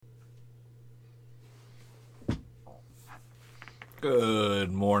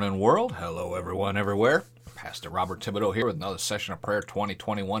Good morning, world. Hello, everyone, everywhere. Pastor Robert Thibodeau here with another session of Prayer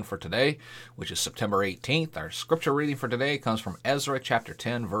 2021 for today, which is September 18th. Our scripture reading for today comes from Ezra chapter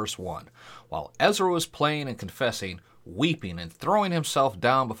 10, verse 1. While Ezra was praying and confessing, weeping and throwing himself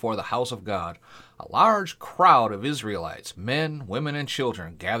down before the house of God, a large crowd of Israelites, men, women, and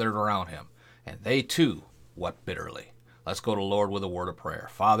children, gathered around him, and they too wept bitterly. Let's go to the Lord with a word of prayer.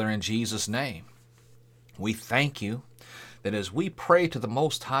 Father, in Jesus' name, we thank you that as we pray to the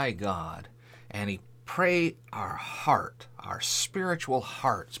Most High God, and He pray our heart, our spiritual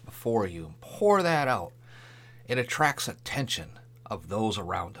hearts before you, and pour that out, it attracts attention of those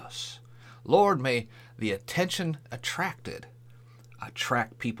around us. Lord, may the attention attracted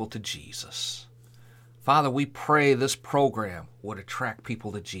attract people to Jesus. Father, we pray this program would attract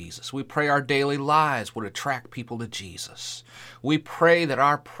people to Jesus. We pray our daily lives would attract people to Jesus. We pray that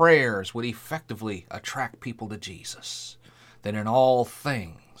our prayers would effectively attract people to Jesus. That in all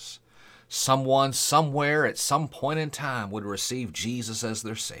things, someone, somewhere, at some point in time would receive Jesus as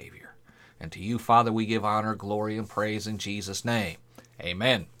their Savior. And to you, Father, we give honor, glory, and praise in Jesus' name.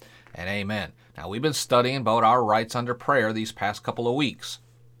 Amen and amen. Now, we've been studying about our rights under prayer these past couple of weeks.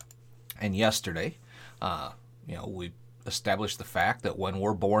 And yesterday, we established the fact that when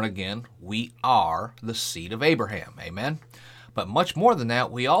we're born again, we are the seed of Abraham. Amen? But much more than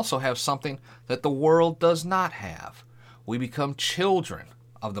that, we also have something that the world does not have. We become children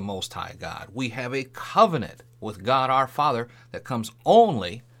of the Most High God. We have a covenant with God our Father that comes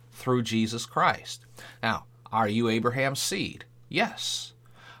only through Jesus Christ. Now, are you Abraham's seed? Yes.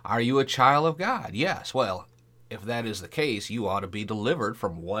 Are you a child of God? Yes. Well, if that is the case, you ought to be delivered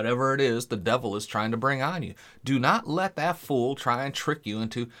from whatever it is the devil is trying to bring on you. Do not let that fool try and trick you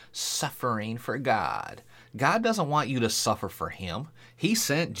into suffering for God. God doesn't want you to suffer for Him. He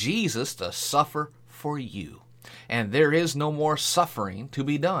sent Jesus to suffer for you. And there is no more suffering to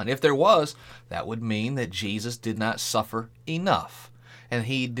be done. If there was, that would mean that Jesus did not suffer enough. And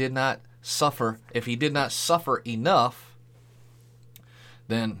He did not suffer. If He did not suffer enough,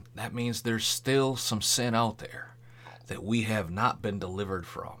 then that means there's still some sin out there that we have not been delivered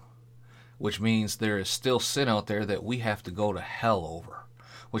from. Which means there is still sin out there that we have to go to hell over.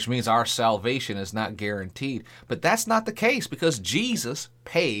 Which means our salvation is not guaranteed. But that's not the case because Jesus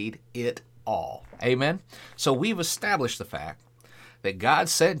paid it all. Amen? So we've established the fact that God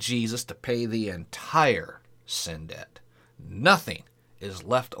sent Jesus to pay the entire sin debt. Nothing is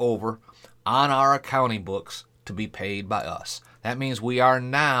left over on our accounting books to be paid by us. That means we are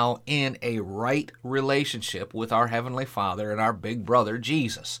now in a right relationship with our Heavenly Father and our big brother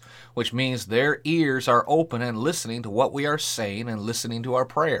Jesus, which means their ears are open and listening to what we are saying and listening to our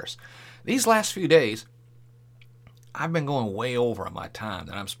prayers. These last few days, I've been going way over on my time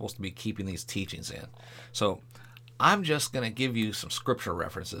that I'm supposed to be keeping these teachings in. So I'm just going to give you some scripture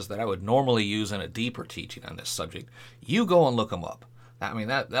references that I would normally use in a deeper teaching on this subject. You go and look them up. I mean,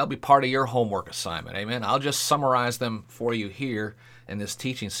 that'll be part of your homework assignment. Amen. I'll just summarize them for you here in this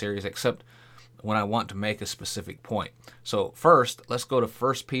teaching series, except when I want to make a specific point. So first, let's go to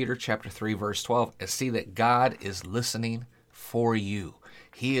 1 Peter chapter 3, verse 12, and see that God is listening for you.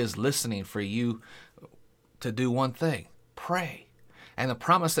 He is listening for you to do one thing, pray. And the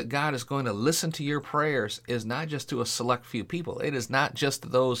promise that God is going to listen to your prayers is not just to a select few people. It is not just to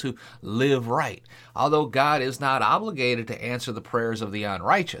those who live right. Although God is not obligated to answer the prayers of the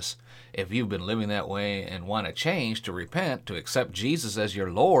unrighteous, if you've been living that way and want to change, to repent, to accept Jesus as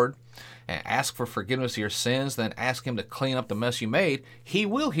your Lord, and ask for forgiveness of your sins, then ask Him to clean up the mess you made, He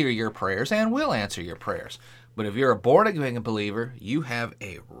will hear your prayers and will answer your prayers. But if you're a born-again believer, you have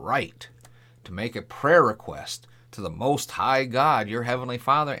a right to make a prayer request to the Most High God, your Heavenly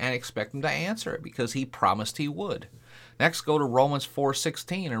Father, and expect Him to answer it because He promised He would. Next, go to Romans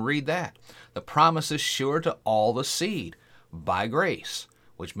 4:16 and read that. The promise is sure to all the seed, by grace,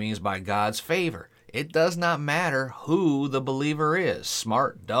 which means by God's favor. It does not matter who the believer is,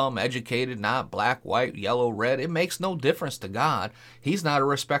 smart, dumb, educated, not black, white, yellow, red. It makes no difference to God. He's not a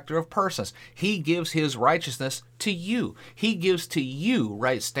respecter of persons. He gives His righteousness to you. He gives to you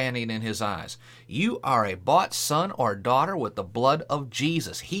right standing in His eyes. You are a bought son or daughter with the blood of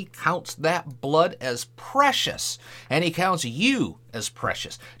Jesus. He counts that blood as precious, and He counts you as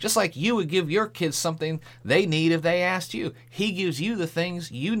precious. Just like you would give your kids something they need if they asked you. He gives you the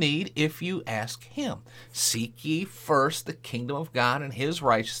things you need if you ask Him. Seek ye first the kingdom of God and His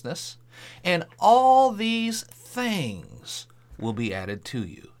righteousness, and all these things will be added to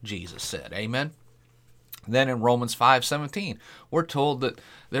you, Jesus said. Amen? Then in Romans 5:17, we're told that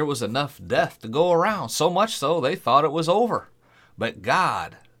there was enough death to go around, so much so they thought it was over. But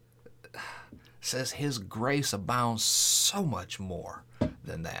God says his grace abounds so much more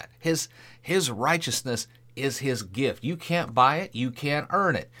than that. His righteousness is his gift. You can't buy it. You can't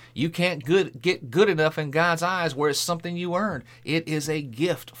earn it. You can't get good enough in God's eyes where it's something you earned. It is a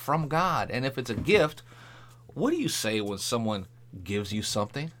gift from God. And if it's a gift, what do you say when someone gives you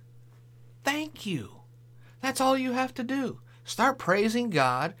something? Thank you. That's all you have to do. Start praising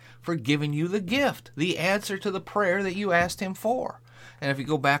God for giving you the gift, the answer to the prayer that you asked him for. And if you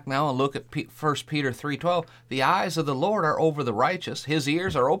go back now and look at 1 Peter 3:12, the eyes of the Lord are over the righteous. His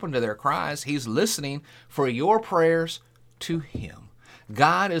ears are open to their cries. He's listening for your prayers to him.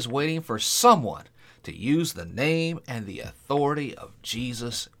 God is waiting for someone to use the name and the authority of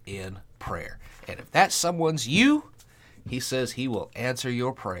Jesus in prayer. And if that someone's you, he says he will answer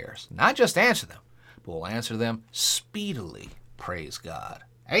your prayers. Not just answer them, but will answer them speedily. Praise God.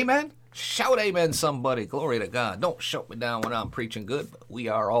 Amen. Shout amen, somebody. Glory to God. Don't shut me down when I'm preaching good, but we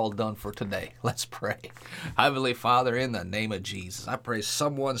are all done for today. Let's pray. Heavenly Father, in the name of Jesus, I pray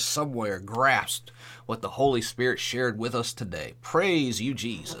someone somewhere grasped what the Holy Spirit shared with us today. Praise you,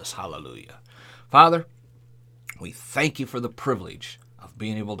 Jesus. Hallelujah. Father, we thank you for the privilege of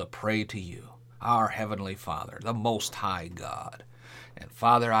being able to pray to you, our Heavenly Father, the Most High God. And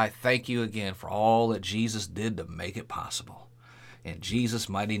Father, I thank you again for all that Jesus did to make it possible. In Jesus'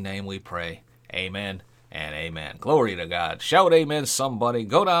 mighty name we pray. Amen and amen. Glory to God. Shout amen, somebody.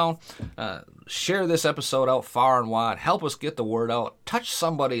 Go down, share this episode out far and wide. Help us get the word out. Touch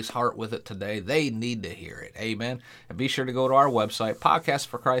somebody's heart with it today. They need to hear it. Amen. And be sure to go to our website,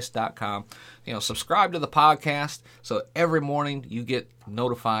 podcastforchrist.com. Subscribe to the podcast so every morning you get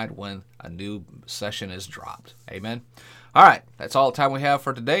notified when a new session is dropped. Amen. All right, that's all the time we have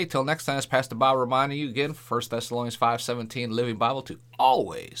for today. Till next time, it's Pastor Bob reminding you again, 1 Thessalonians 5:17, Living Bible, to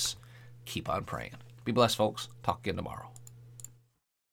always keep on praying. Be blessed, folks. Talk again tomorrow.